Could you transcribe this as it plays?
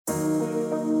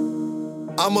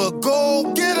I'm a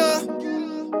go-getter.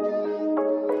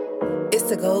 It's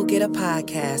the Go Get a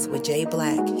Podcast with Jay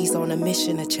Black. He's on a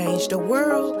mission to change the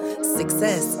world.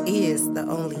 Success is the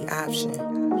only option.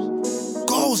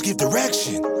 Goals give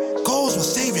direction. Goals will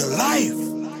save your life.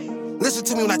 Listen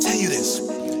to me when I tell you this.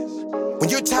 When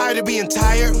you're tired of being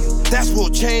tired, that's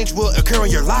what change will occur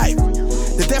in your life.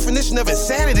 The definition of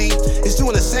insanity is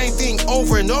doing the same thing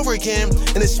over and over again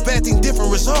and expecting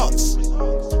different results.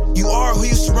 You are who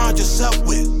you surround yourself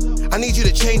with. I need you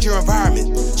to change your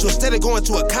environment. So instead of going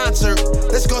to a concert,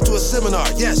 let's go to a seminar.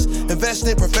 Yes, invest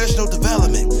in professional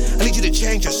development. I need you to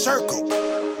change your circle.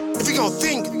 If you're gonna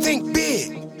think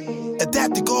big.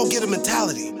 Adapt the go-getter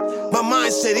mentality. My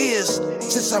mindset is,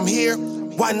 since I'm here,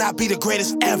 why not be the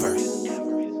greatest ever?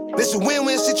 It's a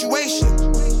win-win situation.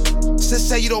 Just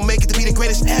say you don't make it to be the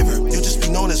greatest ever. You'll just be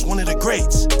known as one of the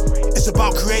greats. It's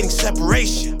about creating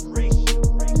separation.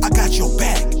 I got your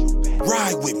back.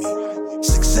 Ride with me.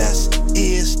 Success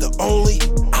is the only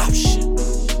option.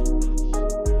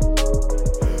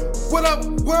 What up,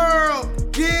 world?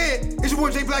 Yeah, it's your boy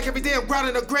Jay Black every day. I'm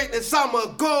riding the greatness. I'm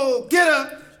a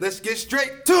go-getter. Let's get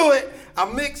straight to it.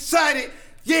 I'm excited.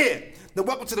 Yeah. Now,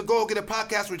 welcome to the Go Getter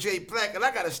Podcast with Jay Black. And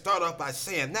I got to start off by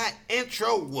saying that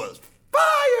intro was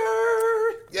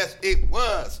fire. Yes, it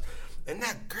was. And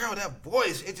that girl, that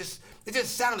voice, it just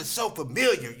sounded so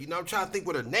familiar. You know, I'm trying to think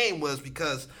what her name was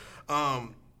because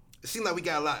it seemed like we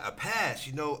got a lot of past.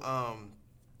 You know,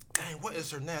 dang, what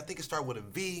is her name? I think it started with a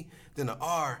V, then an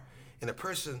R. And the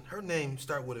person, her name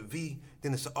start with a V,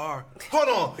 then it's an R. Hold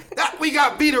on, we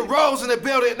got Vita Rose in the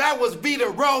building. That was Vita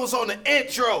Rose on the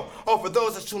intro. Oh, for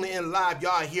those that's tuning in live,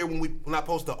 y'all here when I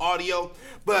post the audio.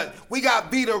 But we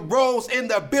got Vita Rose in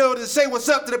the building. Say what's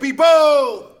up to the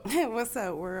people. What's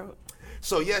up, world?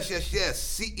 So yes,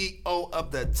 CEO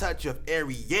of the Touch of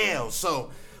Ariel. So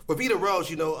with Vita Rose,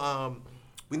 you know,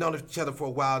 we known each other for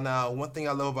a while now. One thing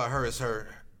I love about her is her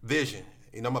vision.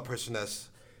 You know, I'm a person that's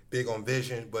big on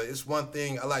vision, but it's one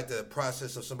thing I like the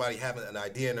process of somebody having an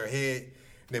idea in their head and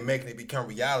then making it become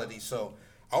reality. So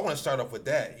I want to start off with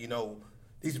that. You know,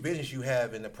 these visions you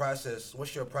have in the process,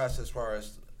 what's your process as far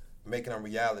as making them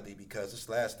reality? Because this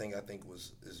last thing I think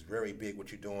is very big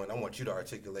what you're doing. I want you to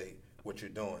articulate what you're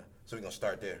doing. So we're going to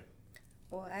start there.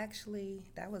 Well, actually,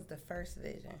 that was the first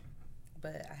vision,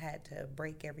 but I had to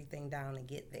break everything down to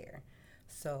get there.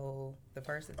 So the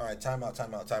first. All right, time out.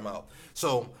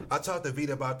 So I talked to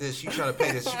Vita about this. She trying to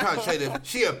play this. She trying to say that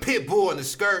she a pit bull in the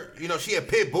skirt. You know, she a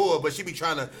pit bull, but she be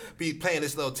trying to be playing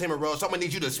this little timid role. So I'm gonna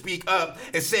need you to speak up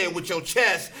and say it with your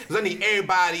chest, because I need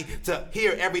everybody to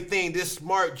hear everything this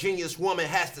smart, genius woman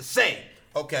has to say.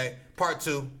 Okay, part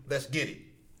 2. Let's get it.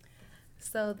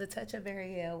 So the Touch of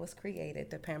Ariel was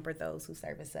created to pamper those who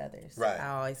service others. Right. I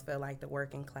always feel like the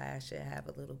working class should have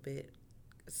a little bit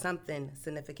something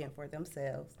significant for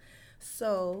themselves.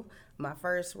 So my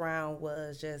first round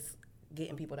was just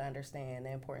getting people to understand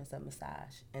the importance of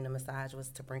massage. And the massage was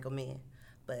to bring them in.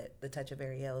 But the Touch of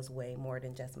Ariel is way more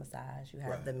than just massage. You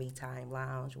have the Me Time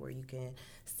Lounge where you can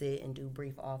sit and do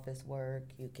brief office work.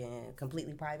 You can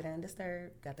completely private and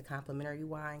undisturbed. Got the complimentary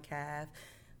wine caf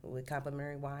with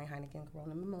complimentary wine, Heineken,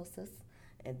 Corona, mimosas.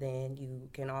 And then you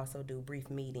can also do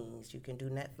brief meetings. You can do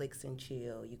Netflix and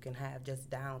chill. You can have just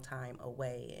downtime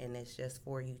away. And it's just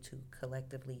for you to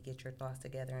collectively get your thoughts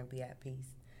together and be at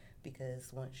peace.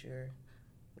 Because once you're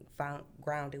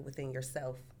grounded within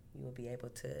yourself, you will be able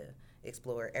to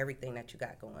explore everything that you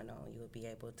got going on. You will be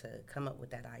able to come up with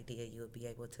that idea. You will be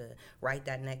able to write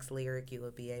that next lyric. You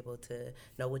will be able to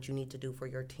know what you need to do for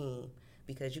your team.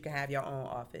 Because you can have your own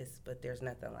office, but there's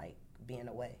nothing like being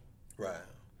away. Right.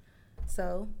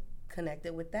 So,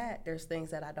 connected with that, there's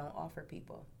things that I don't offer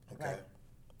people. Okay.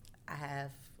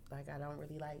 Like, I don't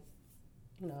really like,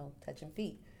 touching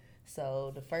feet.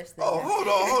 So, the first thing... Oh,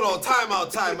 hold on.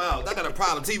 Time out. I got a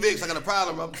problem. T-Vix, I got a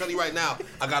problem. I'm telling you right now.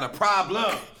 I got a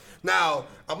problem. Now,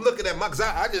 I'm looking at cause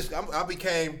I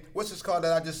became, what's this called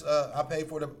that I paid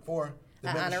for the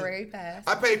an honorary pass.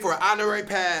 I paid for an honorary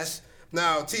pass.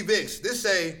 Now, T-Vix, this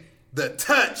say the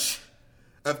Touch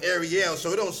of Ariel,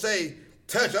 so it don't say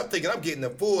touch. I'm thinking I'm getting the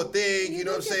full thing, you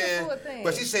know what I'm saying?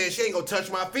 But she's saying she ain't gonna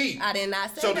touch my feet. I did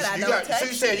not say that I don't touch. So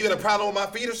you saying you got a problem with my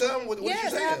feet or something? What yes, you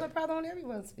saying? I have a problem with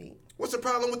everyone's feet. What's the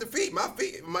problem with the feet? My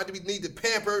feet might need to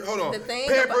pamper. Hold on.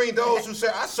 Pampering those who say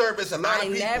I service a lot of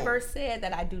people. I never said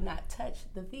that I do not touch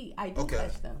the feet. I do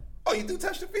touch them. Oh, you do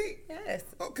touch the feet? Yes.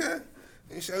 Okay.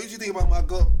 So what you think about my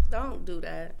goal? Don't do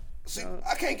that. See,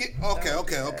 I can't get okay.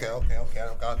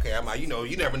 I'm like, you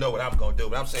never know what I'm gonna do.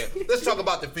 But I'm saying, let's talk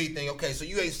about the feet thing. Okay, so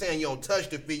you ain't saying you don't touch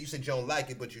the feet. You said you don't like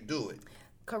it, but you do it.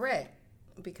 Correct.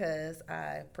 Because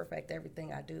I perfect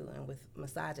everything I do, and with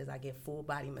massages, I get full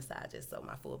body massages. So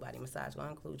my full body massage is going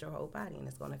to include your whole body, and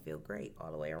it's going to feel great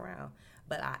all the way around.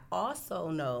 But I also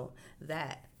know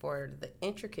that for the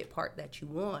intricate part that you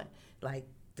want, like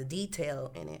the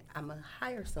detail in it, I'm going to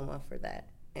hire someone for that.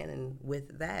 And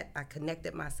with that, I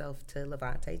connected myself to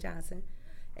Levante Johnson,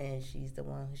 and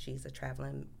she's a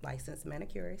traveling licensed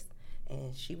manicurist,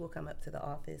 and she will come up to the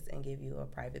office and give you a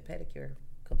private pedicure,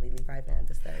 completely private and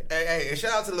disturbed. Hey, and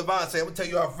shout out to Levante. I'm going to tell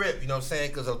you off rip, you know what I'm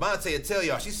saying? Because Levante will tell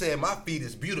y'all, she said my feet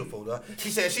is beautiful. Though. She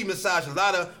said she massaged a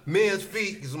lot of men's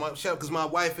feet because my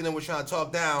wife and them were trying to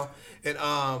talk down. And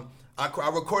I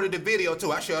recorded the video,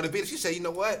 too. I showed her the video. She said, you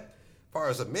know what? As far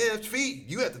as a man's feet,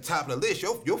 you at the top of the list.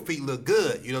 Your feet look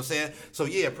good. You know what I'm saying? So,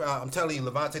 yeah, I'm telling you,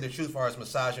 Levante the truth as far as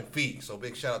massaging feet. So,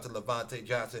 big shout out to Levante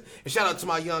Johnson. And shout out to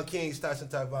my young kings, Tyson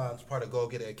Tyvon, part of Go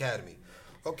Get It Academy.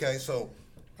 Okay, so...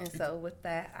 And so with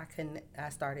that, I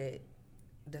started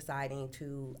deciding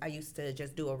I used to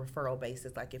just do a referral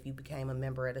basis. Like if you became a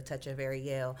member at A Touch of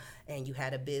Ariel and you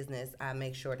had a business, I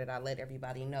make sure that I let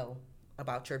everybody know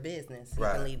about your business. You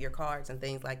can leave your cards and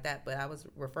things like that. But I was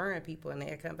referring people and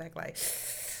they'd come back like,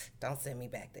 don't send me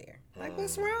back there. Like,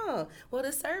 what's wrong? Well,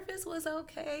 the service was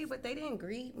okay, but they didn't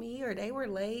greet me or they were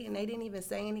late and they didn't even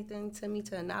say anything to me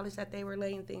to acknowledge that they were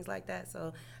late and things like that.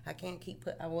 So I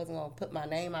wasn't going to put my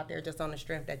name out there just on the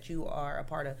strength that you are a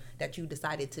part of, that you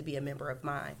decided to be a member of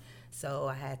mine. So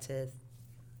I had to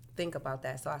think about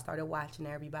that. So I started watching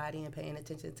everybody and paying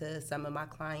attention to some of my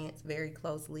clients very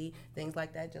closely, things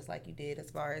like that, just like you did as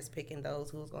far as picking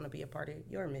those who's going to be a part of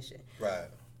your mission. Right.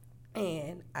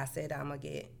 And I said,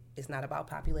 it's not about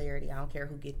popularity. I don't care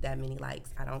who get that many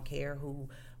likes. I don't care who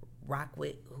rock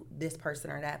with this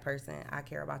person or that person. I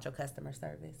care about your customer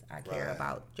service. I care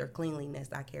about your cleanliness.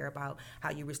 I care about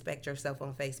how you respect yourself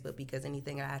on Facebook, because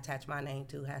anything I attach my name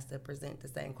to has to present the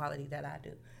same quality that I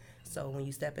do. So when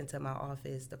you step into my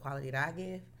office, the quality that I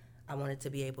give, I wanted to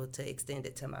be able to extend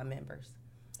it to my members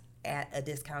at a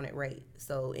discounted rate.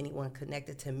 So anyone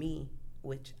connected to me,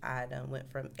 which I done went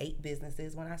from 8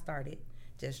 businesses when I started,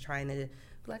 just trying to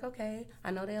like, okay, I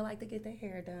know they like to get their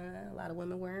hair done. A lot of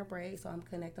women wearing braids, so I'm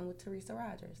connecting with Teresa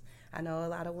Rogers. I know a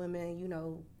lot of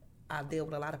women, I deal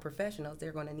with a lot of professionals.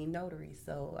 They're going to need notaries,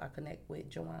 so I connect with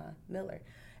Joanne Miller.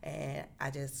 And I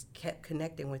just kept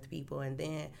connecting with people. And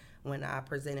then when I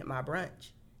presented my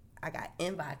brunch, I got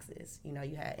inboxes.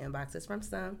 You had inboxes from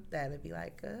some that would be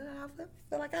like, I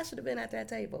feel like I should have been at that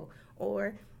table.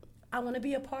 Or I want to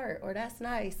be a part, or that's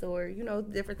nice, or,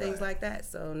 different things like that.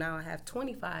 So now I have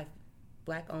 25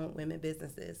 Black-owned women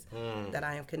businesses that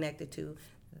I am connected to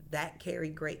that carry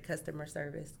great customer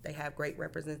service. They have great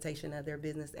representation of their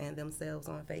business and themselves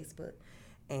on Facebook,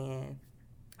 and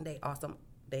they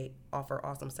offer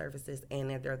awesome services,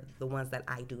 and they're the ones that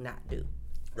I do not do.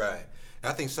 Right.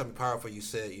 I think something powerful you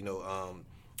said,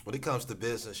 when it comes to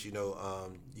business, you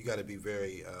got to be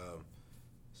very,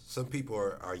 some people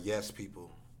are yes people,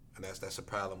 and that's a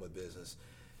problem with business.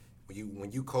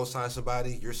 When you co-sign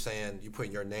somebody, you're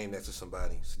putting your name next to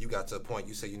somebody. So you got to a point,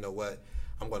 you say, you know what,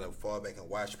 I'm going to fall back and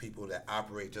watch people that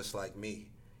operate just like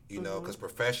me, because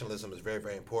professionalism is very,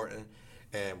 very important,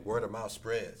 and word of mouth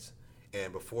spreads.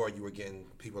 And before, you were getting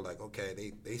people like,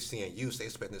 okay, they seeing you, so they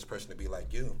expecting this person to be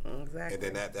like you. Exactly.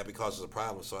 And then that causes a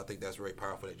problem. So I think that's very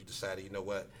powerful that you decided, you know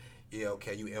what, yeah,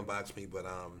 okay, you inboxed me, but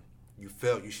you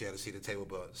felt you should have a seat at the table,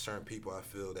 but certain people I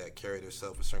feel that carry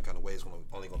themselves in certain kind of ways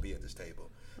only going to be at this table.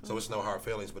 So it's no hard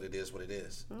feelings, but it is what it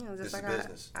is. Yeah, this like is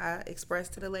business. I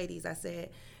expressed to the ladies, I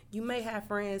said, you may have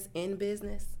friends in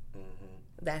business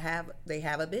that have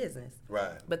a business.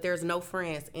 Right. But there's no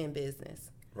friends in business.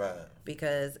 Right.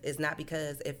 Because it's not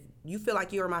because if you feel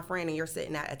like you're my friend and you're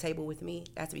sitting at a table with me,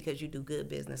 that's because you do good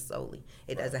business solely.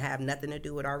 It doesn't have nothing to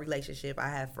do with our relationship. I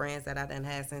have friends that I done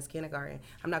had since kindergarten.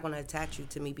 I'm not going to attach you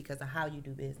to me because of how you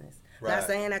do business. Right. I'm not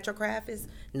saying that your craft is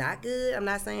not good. I'm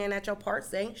not saying that your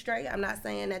parts ain't straight. I'm not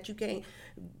saying that you can't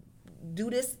do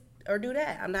this or do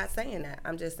that. I'm not saying that.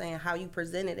 I'm just saying how you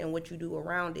present it and what you do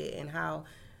around it, and how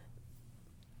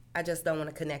I just don't want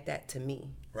to connect that to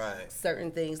me. Right.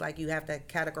 Certain things, like you have to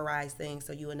categorize things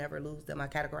so you will never lose them. I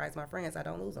categorize my friends, I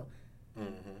don't lose them.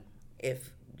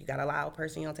 If you got a loud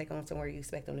person, you don't take them somewhere you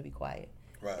expect them to be quiet.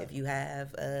 Right. If you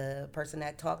have a person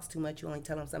that talks too much, you only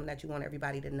tell them something that you want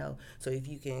everybody to know. So if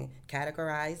you can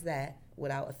categorize that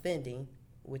without offending,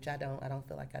 which I don't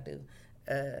feel like I do,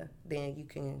 then you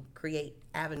can create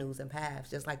avenues and paths.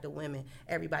 Just like the women,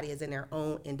 everybody is in their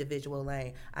own individual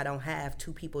lane. I don't have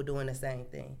 2 people doing the same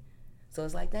thing. So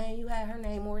it's like, dang, you had her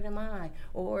name more than mine.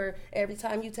 Or every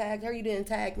time you tagged her, you didn't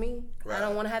tag me. Right. I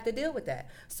don't want to have to deal with that.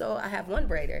 So I have one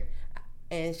braider.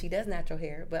 and she does natural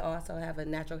hair, but also have a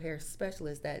natural hair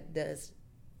specialist that does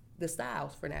the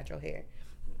styles for natural hair.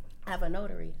 I have a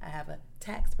notary, I have a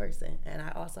tax person, and I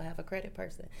also have a credit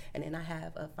person, and then I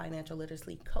have a financial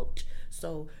literacy coach.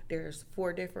 So there's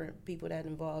 4 different people that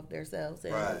involve themselves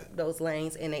in those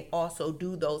lanes, and they also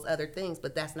do those other things,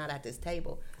 but that's not at this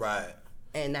table. Right.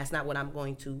 And that's not what I'm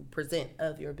going to present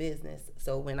of your business.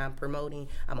 So when I'm promoting,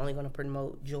 I'm only going to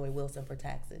promote Joy Wilson for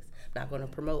taxes. I'm not going to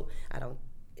promote,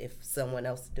 if someone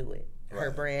else do it. Her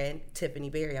brand,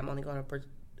 Tiffany Berry, I'm only going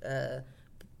to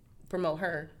promote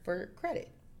her for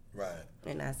credit. Right.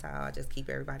 And that's how I just keep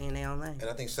everybody in their own lane. And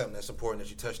I think something that's important that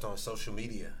you touched on, social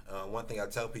media. One thing I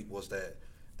tell people is that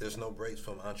there's no breaks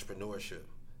from entrepreneurship.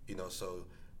 So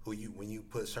when you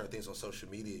put certain things on social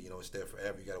media, it's there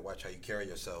forever. You got to watch how you carry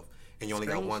yourself, and you only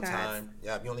got one time.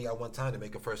 Yeah, you only got one time to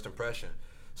make a first impression.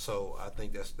 So I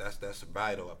think that's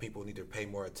vital. People need to pay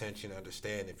more attention and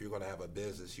understand if you're going to have a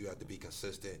business, you have to be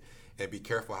consistent and be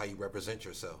careful how you represent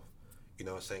yourself. You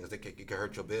know what I'm saying? Because it can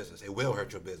hurt your business. It will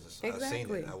hurt your business.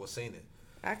 Exactly. I was seeing it.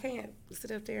 I can't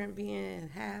sit up there and be in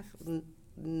half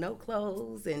no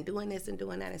clothes and doing this and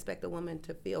doing that and expect a woman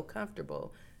to feel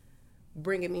comfortable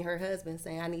bringing me her husband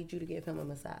saying, I need you to give him a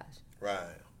massage.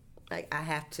 Right. Like, I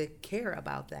have to care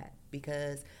about that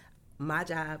because my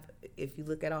job, if you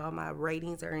look at all my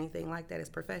ratings or anything like that, is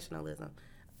professionalism.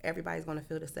 Everybody's going to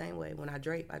feel the same way. When I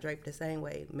drape the same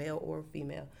way, male or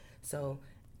female. So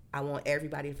I want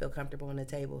everybody to feel comfortable on the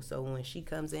table. So when she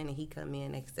comes in and he come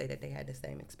in, they can say that they had the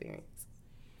same experience.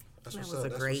 That was a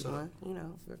great one,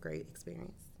 a great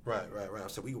experience. Right.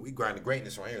 So we grind the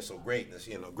greatness right here. So greatness,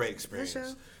 great experience.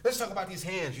 Sure. Let's talk about these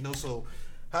hands, So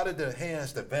how did the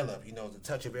hands develop? The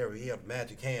touch of Ariel,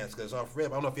 magic hands. Because off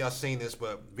rip, I don't know if y'all seen this,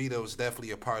 but Vita was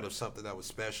definitely a part of something that was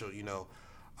special.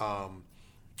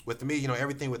 With me,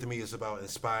 everything with me is about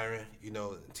inspiring,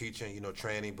 teaching,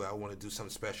 training. But I want to do something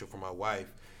special for my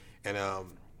wife. And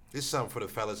this is something for the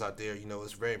fellas out there.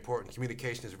 It's very important.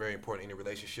 Communication is very important in a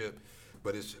relationship,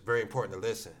 but it's very important to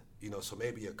listen. So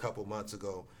maybe a couple months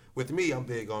ago, with me, I'm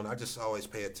big on, I just always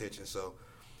pay attention. So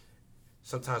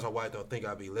sometimes my wife don't think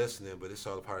I'll be listening, but it's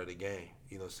all a part of the game.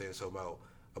 Saying so about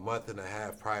a month and a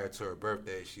half prior to her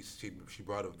birthday, she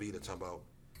brought up Vita talking about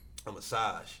a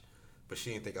massage, but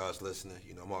she didn't think I was listening.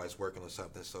 I'm always working on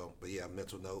something. So, but yeah,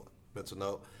 mental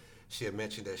note. She had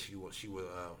mentioned that she would,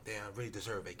 damn, I really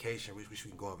deserve a vacation. We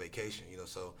can go on vacation,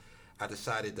 So I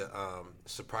decided to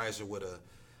surprise her with a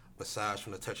massage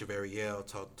from the touch of Ariel.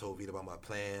 Told Vita about my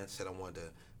plan. Said I wanted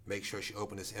to make sure she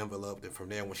opened this envelope. Then from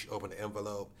there, when she opened the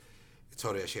envelope, I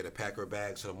told her that she had to pack her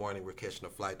bags. So in the morning, we're catching a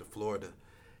flight to Florida,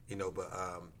 But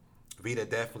Vita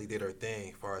definitely did her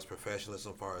thing as far as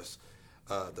professionalism, as far as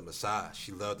the massage.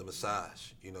 She loved the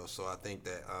massage, So I think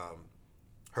that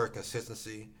her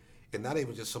consistency. And not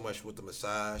even just so much with the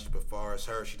massage, but as far as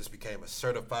her, she just became a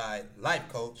certified life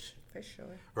coach. For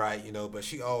sure. Right, but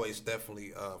she always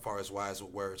definitely, as far as wise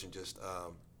with words and just,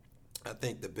 I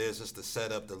think the business, the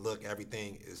setup, the look,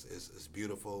 everything is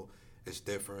beautiful, it's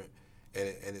different,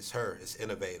 and it's her, it's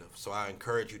innovative. So I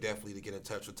encourage you definitely to get in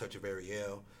touch with Touch of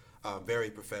Ariel,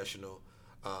 very professional.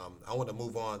 I want to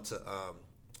move on to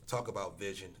talk about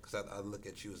vision, because I look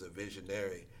at you as a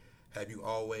visionary. Have you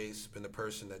always been the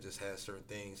person that just has certain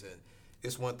things, and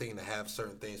it's one thing to have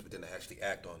certain things, but then to actually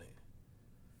act on it?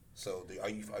 So do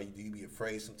you be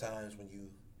afraid sometimes when you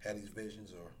have these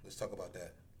visions, or let's talk about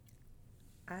that?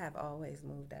 I have always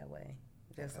moved that way.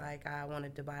 Just like I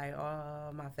wanted to buy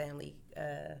all my family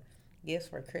gifts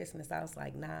for Christmas. I was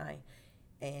like 9,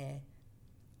 and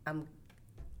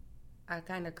I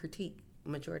kind of critique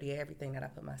majority of everything that I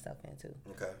put myself into.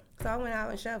 Okay. So I went out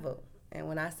and shoveled. And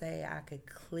when I say I could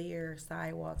clear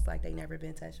sidewalks like they never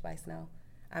been touched by snow,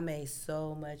 I made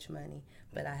so much money,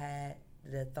 but I had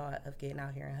the thought of getting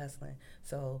out here and hustling.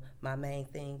 So my main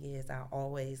thing is I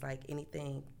always, like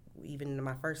anything, even in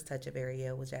my first touch of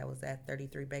Ariel, which I was at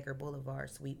 33 Baker Boulevard,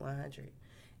 Suite 100.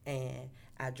 And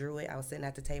I drew it. I was sitting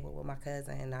at the table with my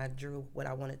cousin, and I drew what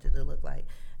I wanted it to look like.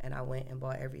 And I went and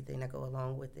bought everything that go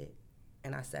along with it,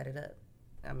 and I set it up.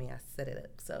 I set it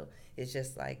up. So it's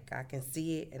just like I can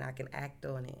see it and I can act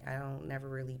on it. I don't never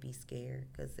really be scared,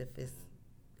 because if it's,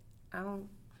 I don't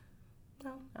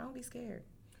be scared.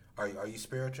 Are you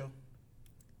spiritual?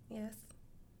 Yes.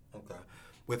 Okay.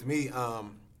 With me,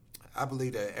 I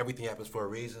believe that everything happens for a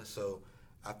reason. So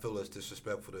I feel it's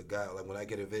disrespectful to God. Like when I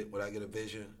get a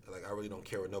vision, like I really don't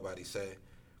care what nobody say,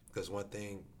 because one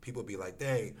thing people be like,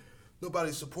 dang,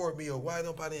 nobody support me, or why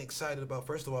nobody excited about.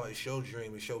 First of all, it shows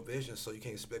dream, it shows vision, so you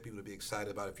can't expect people to be excited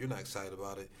about it if you're not excited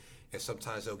about it. And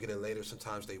sometimes they'll get it later,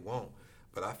 sometimes they won't.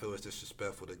 But I feel it's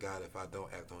disrespectful to God if I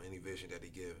don't act on any vision that He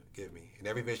give me. And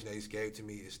every vision that He's gave to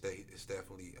me is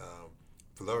definitely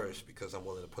flourished because I'm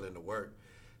willing to put in the work.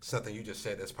 Something you just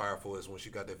said that's powerful is once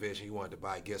you got the vision, you wanted to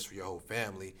buy gifts for your whole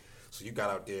family. So you got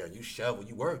out there, you shovel,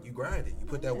 you work, you grinded, you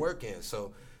put that work in.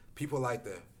 So people like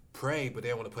to pray, but they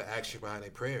don't want to put action behind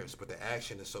their prayers. But the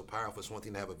action is so powerful. It's one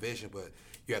thing to have a vision, but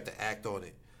you have to act on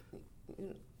it.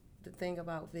 The thing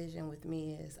about vision with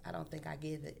me is I don't think I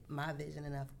give it my vision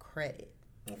enough credit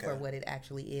for what it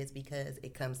actually is because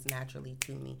it comes naturally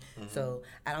to me. So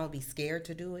I don't be scared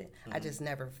to do it. I just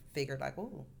never figured like,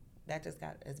 oh, that just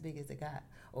got as big as it got.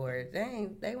 Or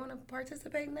dang, they want to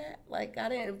participate in that? Like I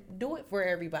didn't do it for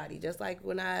everybody. Just like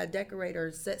when I decorate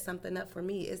or set something up for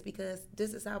me, it's because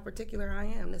this is how particular I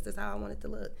am. This is how I want it to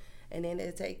look. And then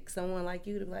it takes someone like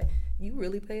you to be like, you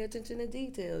really pay attention to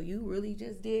detail. You really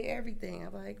just did everything.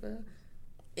 I'm like, well,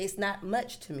 it's not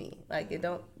much to me. Like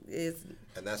it's.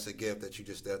 And that's a gift that you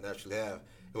just naturally have.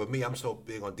 And with me, I'm so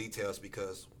big on details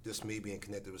because just me being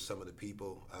connected with some of the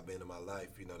people I've been in my life,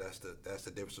 that's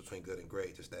the difference between good and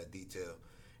great. Just that detail.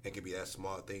 It can be that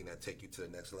small thing that take you to the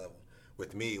next level.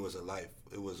 With me, it was a life.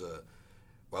 I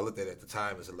looked at it at the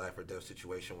time as a life or death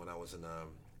situation when I was in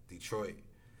Detroit.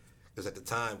 Because at the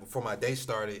time, before my day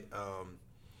started,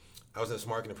 I was in this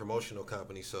marketing promotional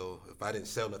company, so if I didn't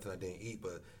sell nothing, I didn't eat.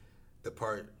 But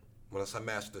once I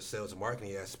mastered the sales and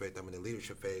marketing aspect, I'm in the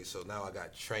leadership phase, so now I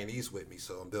got trainees with me,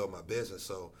 so I'm building my business.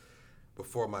 So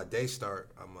before my day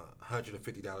start, I'm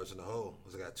 $150 in the hole.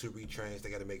 Because I got 2 retrains, they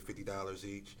got to make $50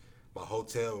 each. My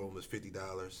hotel room was $50,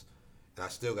 and I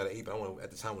still got to eat, but at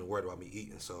the time I wasn't worried about me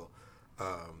eating. So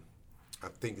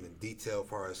I'm thinking in detail as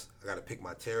far as I got to pick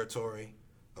my territory.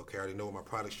 Okay, I already know what my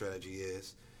product strategy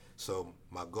is. So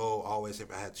my goal always,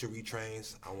 if I had 2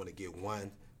 retrains, I want to get one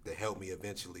to help me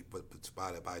eventually, but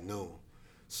by noon.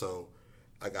 So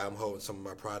I'm holding some of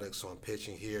my products, so I'm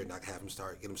pitching here, and I can have him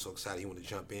get him so excited he want to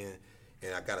jump in.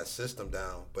 And I got a system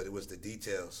down, but it was the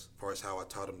details as far as how I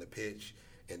taught him to pitch.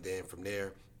 And then from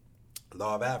there,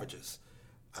 law of averages.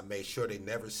 I made sure they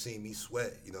never see me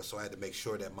sweat, so I had to make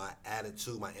sure that my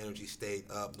attitude, my energy stayed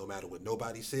up no matter what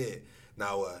nobody said.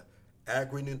 Now,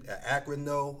 Akron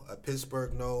no, a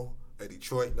Pittsburgh no, a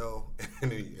Detroit no,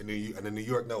 and a New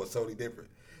York no is totally different.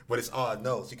 But it's all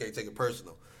no's. You can't take it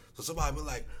personal. So somebody be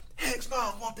like, heck no,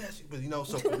 I want that shit. But,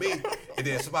 so for me, and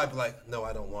then somebody be like, no,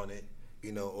 I don't want it,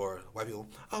 or white people,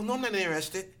 oh, no, I'm not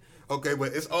interested. Okay,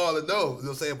 but it's all a no, you know what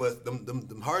I'm saying? But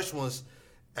them harsh ones,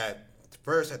 at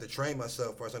first I had to train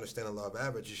myself for us understanding the law of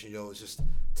averages, it's just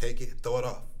take it, throw it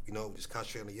off, just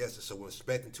concentrate on the yeses. So we're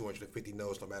expecting 250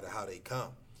 no's no matter how they come.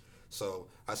 So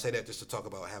I say that just to talk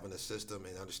about having a system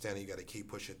and understanding you got to keep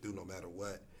pushing through no matter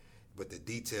what. But the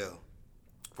detail,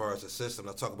 as far as the system,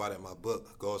 I talk about it in my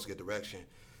book, Goals Get Direction.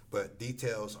 But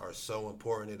details are so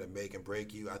important to make and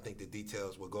break you. I think the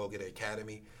details with Go Get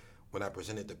Academy, when I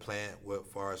presented the plan as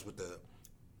far as with the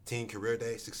Teen Career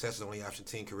Day, Success is the Only Option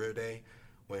Teen Career Day,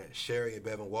 when Sherry and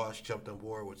Bevan Walsh jumped on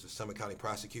board, which is the Summit County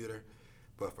prosecutor.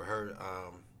 But for her,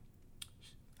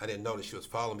 I didn't know that she was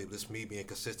following me, but it's me being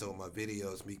consistent with my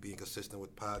videos, me being consistent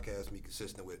with podcasts, me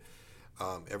consistent with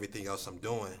everything else I'm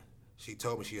doing. She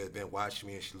told me she had been watching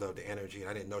me and she loved the energy. And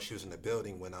I didn't know she was in the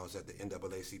building when I was at the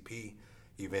NAACP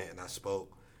event and I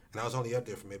spoke. And I was only up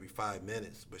there for maybe 5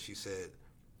 minutes, but she said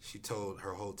she told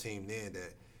her whole team then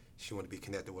that she wanted to be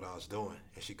connected with what I was doing.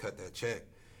 And she cut that check.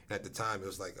 And at the time, it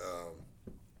was like,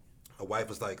 her wife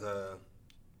was like,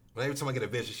 every time I get a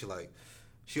vision,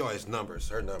 she always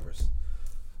her numbers.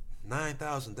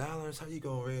 $9,000, how you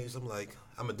gonna raise? I'm like,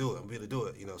 I'm gonna do it. I'm gonna do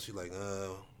it. She's like,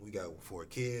 we got 4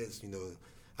 kids.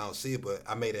 I don't see it, but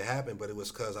I made it happen. But it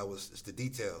was because it's the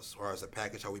details as far as the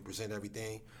package, how we present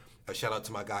everything. A shout out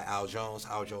to my guy Al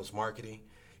Jones Marketing.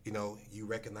 You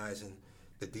recognizing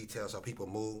the details, how people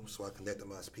move. So I connected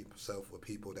myself with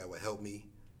people that would help me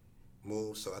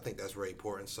move. So I think that's very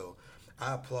important. So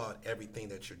I applaud everything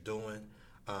that you're doing.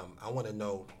 I want to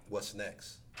know what's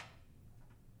next.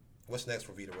 What's next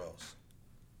for Vita Rose?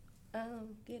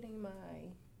 Getting my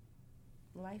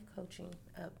life coaching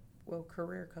up,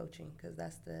 career coaching, because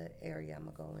that's the area I'm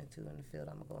going to go into and the field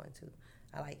I'm going to go into.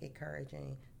 I like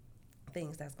encouraging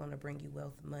things that's going to bring you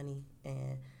wealth, money,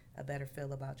 and a better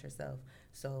feel about yourself.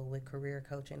 So with career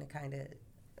coaching, it kind of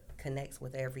connects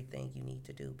with everything you need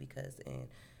to do because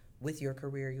with your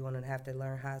career, you're going to have to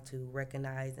learn how to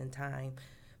recognize in time,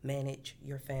 manage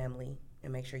your family,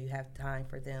 and make sure you have time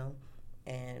for them,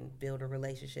 and build a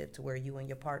relationship to where you and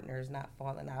your partner is not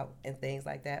falling out and things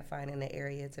like that, finding an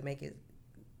area to make it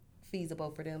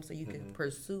feasible for them so you can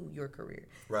pursue your career.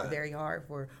 Right. It's very hard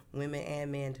for women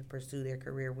and men to pursue their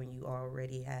career when you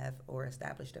already have or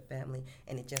established a family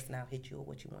and it just now hit you with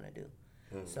what you want to do.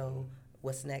 So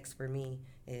what's next for me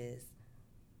is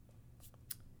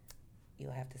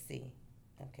you'll have to see.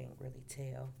 I can't really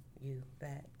tell you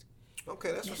that.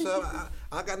 Okay, that's what's up.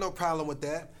 I got no problem with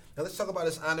that. Now let's talk about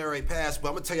this honorary pass. But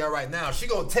I'm gonna tell y'all right now, she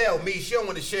gonna tell me. She don't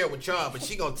want to share it with y'all, but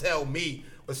she gonna tell me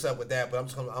what's up with that. But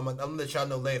I'm gonna let y'all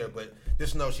know later. But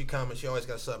just know she coming. She always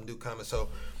got something new coming. So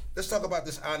let's talk about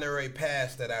this honorary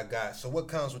pass that I got. So what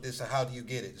comes with this, and how do you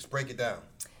get it? Just break it down.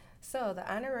 So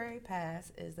the honorary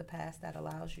pass is the pass that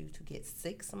allows you to get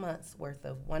 6 months worth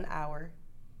of 1 hour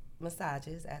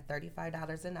massages at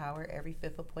 $35 an hour, every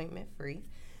 5th appointment free.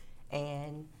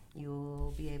 And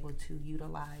you'll be able to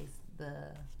utilize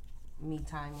the Me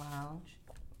Time Lounge.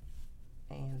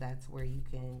 And that's where you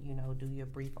can, do your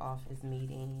brief office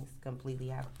meetings, completely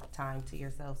have time to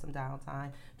yourself, some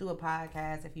downtime, do a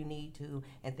podcast if you need to,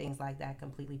 and things like that,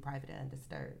 completely private and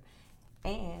undisturbed.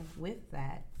 And with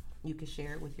that, you can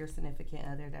share it with your significant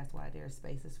other. That's why there are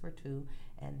spaces for 2.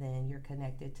 And then you're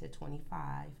connected to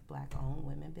 25 Black-owned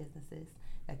women businesses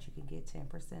that you can get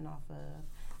 10% off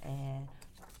of. And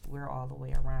we're all the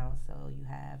way around. So you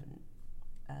have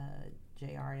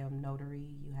JRM Notary,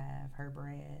 you have her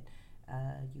brand,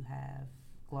 you have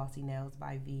Glossy Nails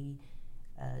by V,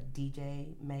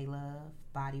 DJ Maylove,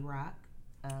 Body Rock.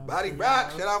 Body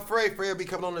Rock, shout out Frey. Frey will be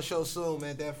coming on the show soon,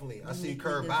 man, definitely. I see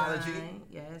Curvology.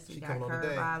 Yes, we got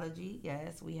Curvology.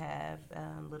 Yes, we have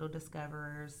Little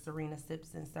Discoverers, Serena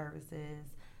Sips and Services.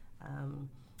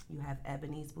 You have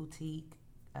Ebony's Boutique,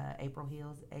 April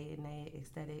Hills A&A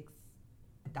Aesthetics,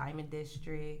 Diamond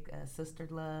District, Sister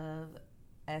Love,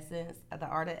 Essence, the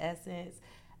Art of Essence,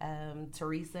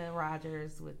 Teresa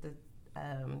Rogers with the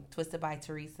Twisted by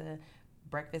Teresa,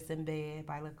 Breakfast in Bed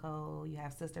by Lacole. You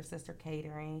have Sister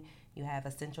Catering. You have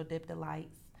Essential Dip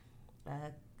Delights,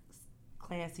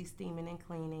 Clancy Steaming and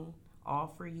Cleaning,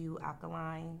 All For You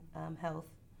Alkaline Health,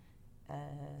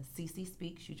 CC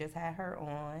Speaks. You just had her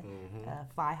on.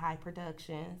 Fly High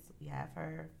Productions. We have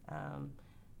her.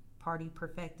 Party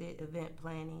Perfected Event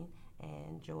Planning,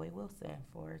 and Joy Wilson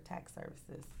for tax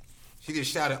services. She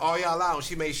just shouted all y'all out, and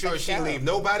she made sure she didn't leave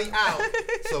nobody out.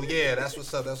 So yeah, that's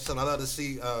what's up. That's something I love to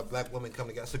see. Black women come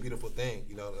together. It's a beautiful thing.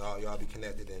 Y'all be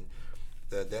connected, and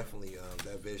definitely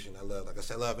that vision. I love. Like I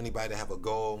said, I love anybody to have a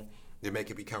goal to make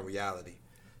it become reality.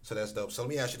 So that's dope. So let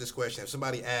me ask you this question: if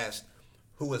somebody asked,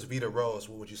 "Who was Vita Rose?"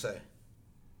 What would you say?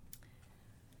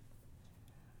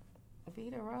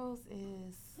 Vita Rose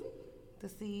is the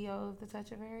CEO of The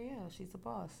Touch of Ariel. She's a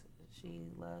boss.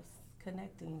 She loves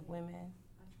connecting women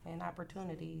and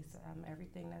opportunities. I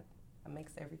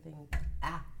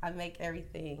make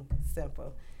everything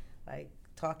simple. Like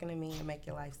talking to me and make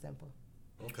your life simple.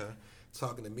 Okay.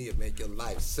 Talking to me and make your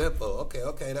life simple.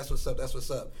 Okay. That's what's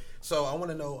up. So I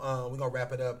want to know, we're going to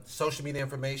wrap it up. Social media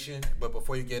information, but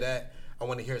before you get that, I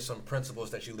want to hear some principles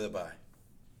that you live by.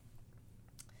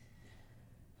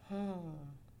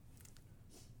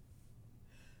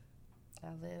 I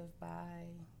live by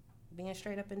being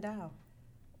straight up and down,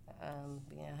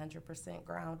 being 100%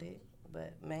 grounded,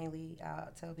 but mainly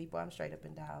I'll tell people I'm straight up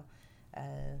and down.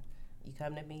 You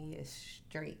come to me, it's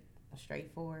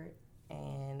straightforward,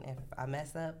 and if I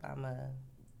mess up, I'm going to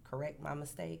correct my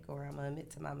mistake or I'm going to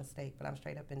admit to my mistake, but I'm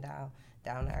straight up and down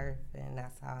to earth, and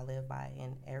that's how I live by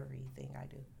in everything I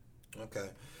do. Okay.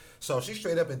 So she's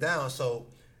straight up and down, so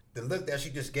the look that she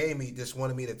just gave me just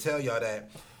wanted me to tell y'all that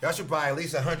y'all should buy at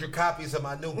least 100 copies of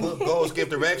my new book, Goals Give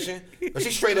Direction. But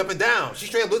she's straight up and down. She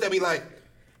straight up looked at me like,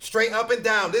 straight up and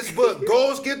down. This book,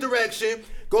 Goals Give Direction.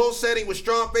 Goal setting with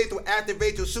strong faith will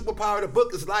activate your superpower. The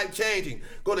book is life-changing.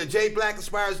 Go to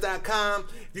jblackinspires.com.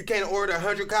 If you can't order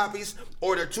 100 copies,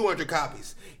 order 200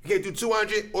 copies. You can't do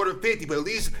 200, order 50, but at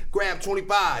least grab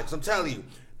 25. Because I'm telling you,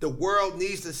 the world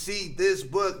needs to see this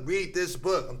book, read this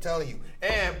book. I'm telling you.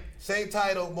 And same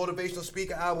title, motivational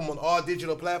speaker album on all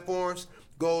digital platforms.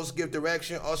 Goals Give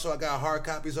Direction. Also, I got hard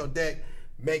copies on deck.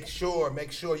 Make sure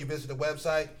you visit the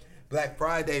website. Black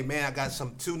Friday, man, I got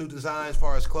 2 new designs as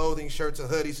far as clothing, shirts and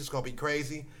hoodies. It's going to be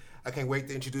crazy. I can't wait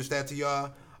to introduce that to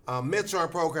y'all.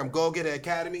 Mentoring program, Go Get It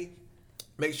Academy.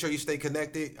 Make sure you stay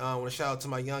connected. I want to shout out to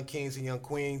my young kings and young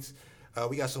queens.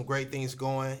 We got some great things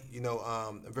going.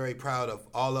 I'm very proud of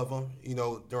all of them.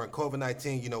 During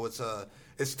COVID-19,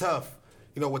 it's tough,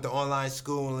 with the online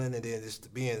schooling and then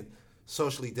just being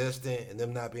socially distant and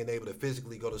them not being able to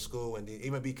physically go to school and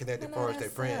even be connected as far as their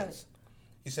friends.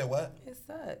 You said what? It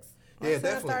sucks. My son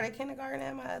definitely started kindergarten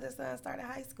and my other son started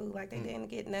high school. Like, they didn't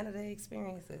get none of the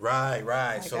experiences. Right.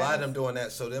 Like, so a lot of them doing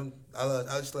that. So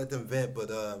I just let them vent,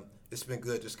 but it's been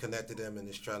good just connecting them and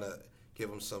just trying to give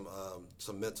them some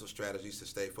mental strategies to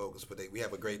stay focused. But we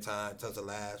have a great time, tons of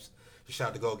laughs, Shout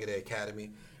out to Go Get It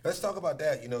Academy. Let's talk about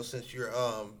that, you know, since you're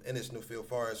in this new field.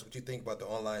 Far as what you think about the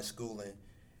online schooling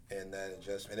and that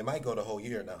adjustment. And it might go the whole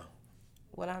year now.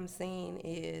 What I'm seeing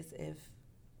is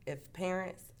if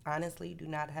parents honestly do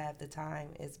not have the time,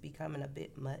 it's becoming a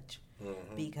bit much.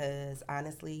 Mm-hmm. Because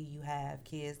honestly, you have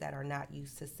kids that are not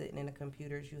used to sitting in the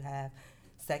computers. You have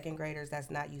second graders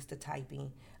that's not used to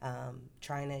typing.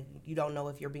 You don't know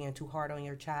if you're being too hard on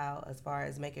your child as far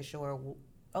as making sure,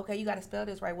 okay, you got to spell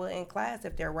this right. Well, in class,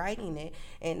 if they're writing it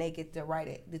and they get to write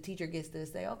it, the teacher gets to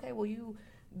say, okay, well, you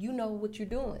know what you're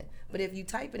doing. But if you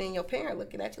type it in, your parent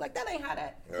looking at you like, that ain't how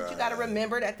that. Right. But you got to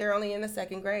remember that they're only in the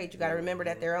second grade. You got to remember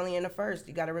that they're only in the first.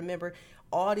 You got to remember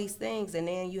all these things. And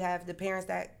then you have the parents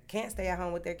that can't stay at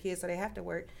home with their kids, so they have to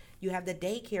work. You have the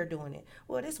daycare doing it.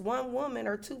 Well, this one woman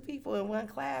or two people in one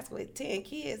class with 10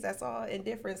 kids, that's all in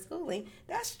different schooling.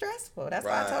 That's stressful. That's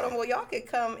why I told them, well, y'all could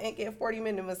come and get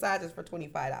 40-minute massages for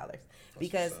 $25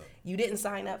 because you didn't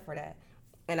sign up for that.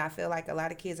 And I feel like a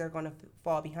lot of kids are going to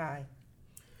fall behind.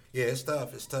 Yeah, it's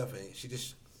tough. And she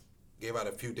just gave out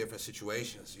a few different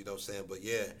situations, you know what I'm saying? But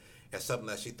yeah, that's something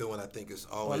that she threw in, I think is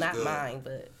always good. Well, not mine,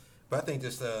 but I think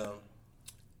just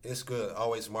it's good.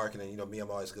 Always marketing. You know, me,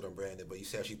 I'm always good on branding. But you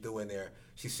see how she threw in there,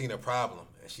 she's seen a problem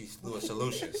and she threw a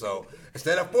solution. So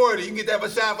instead of 40, you can get that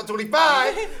massage for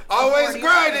 25. Always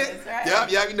grinding. Right?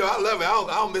 Yeah, you know, I love it.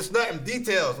 I don't miss nothing.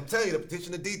 Details. I'm telling you, the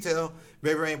attention to detail,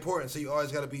 very, very important. So you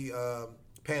always got to be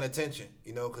paying attention,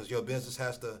 you know, because your business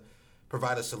has to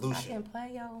provide a solution. I can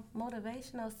play your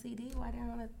motivational CD. Why don't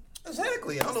want to?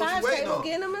 Exactly. I don't know what you're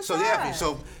waiting on. So yeah.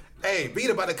 So hey,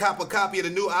 Vita about to cop a copy of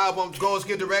the new album, Goals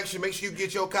Give Direction. Make sure you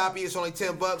get your copy. It's only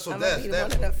 $10. So that's one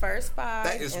of the first 5.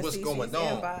 That is what's going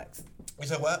on. Inbox. You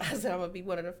said what? I said I'm gonna be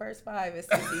one of the first 5 in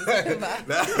CC's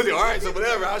inbox. All right, so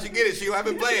whatever. How she get it? She gonna have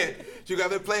it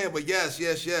playing. But yes.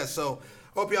 So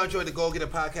hope y'all enjoyed the Go Get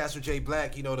It podcast with Jay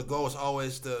Black. You know, the goal is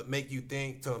always to make you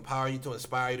think, to empower you, to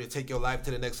inspire you, to take your life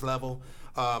to the next level.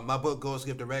 My book, Goals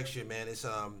Give Direction, man. It's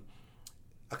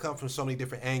I come from so many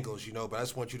different angles, you know, but I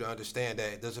just want you to understand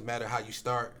that it doesn't matter how you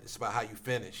start, it's about how you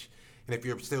finish. And if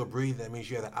you're still breathing, that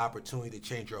means you have the opportunity to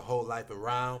change your whole life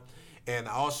around. And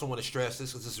I also want to stress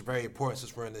this because this is very important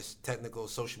since we're in this technical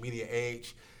social media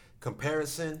age.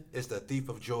 Comparison is the thief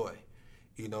of joy.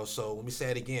 You know, so let me say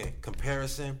it again.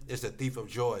 Comparison is the thief of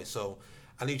joy. So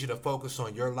I need you to focus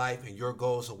on your life and your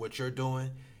goals and what you're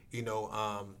doing. You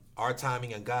know, our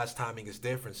timing and God's timing is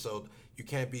different. So you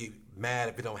can't be mad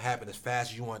if it don't happen as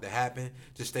fast as you want it to happen.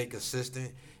 Just stay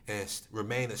consistent and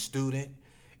remain a student.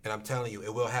 And I'm telling you,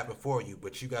 it will happen for you.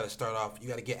 But you got to start off, you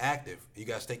got to get active. You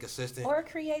got to stay consistent. Or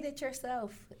create it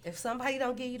yourself. If somebody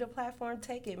don't give you the platform,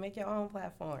 take it. Make your own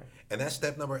platform. And that's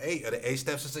step number 8 of the 8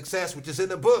 steps of success, which is in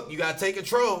the book. You got to take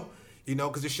control, you know,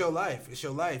 because it's your life. It's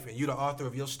your life. And you're the author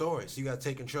of your story. So you got to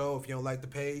take control. If you don't like the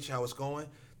page, how it's going,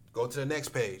 go to the next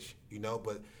page, you know.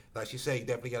 But like she said, you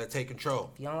definitely got to take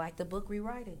control. If you don't like the book,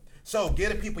 rewrite it. So give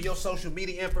the people your social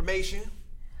media information.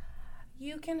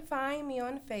 You can find me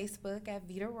on Facebook at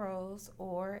Vita Rose,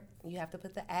 or you have to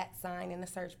put the @ in the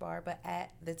search bar, but at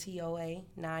the TOA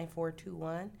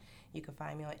 9421. You can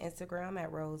find me on Instagram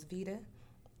at Rose Vita,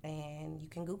 and you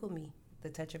can Google me,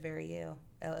 The Touch of Ariel,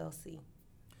 LLC.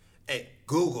 Hey,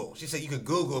 Google. She said you can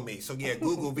Google me. So yeah,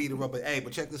 Google Vita Rose. But hey,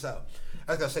 but check this out.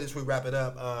 I was gonna say this before we wrap it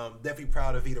up. Definitely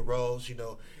proud of Vita Rose. You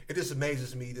know, it just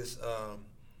amazes me this.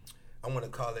 I want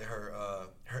to call it her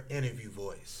interview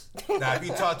voice. Now, if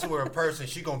you talk to her in person,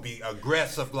 she gonna be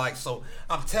aggressive, like, so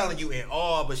I'm telling you in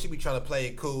awe, but she be trying to play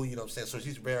it cool, you know what I'm saying? So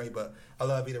she's very, but I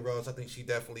love Vita Rose. I think she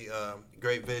definitely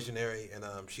great visionary, and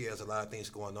she has a lot of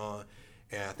things going on,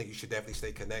 and I think you should definitely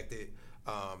stay connected.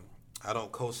 I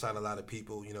don't co-sign a lot of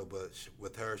people, you know, but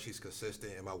with her, she's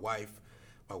consistent, and my wife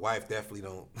definitely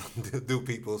don't do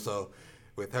people, so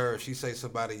with her, if she say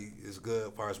somebody is good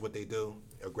as far as what they do,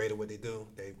 or great at what they do,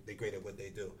 they great at what they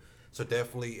do. So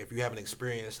definitely, if you haven't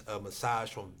experienced a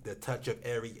massage from The Touch of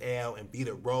Ariel and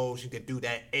Vita Rose, you can do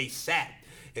that ASAP.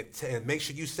 And make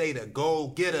sure you say the Go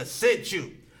Getter sent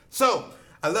you. So,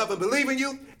 I love and believe in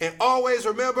you, and always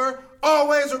remember,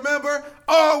 only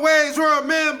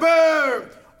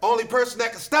person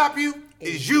that can stop you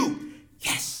is you.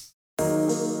 Yes.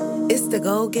 It's the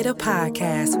Go Getter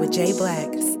podcast with Jay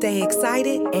Black. Stay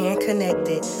excited and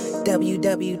connected.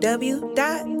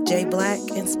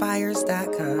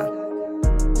 www.jblackinspires.com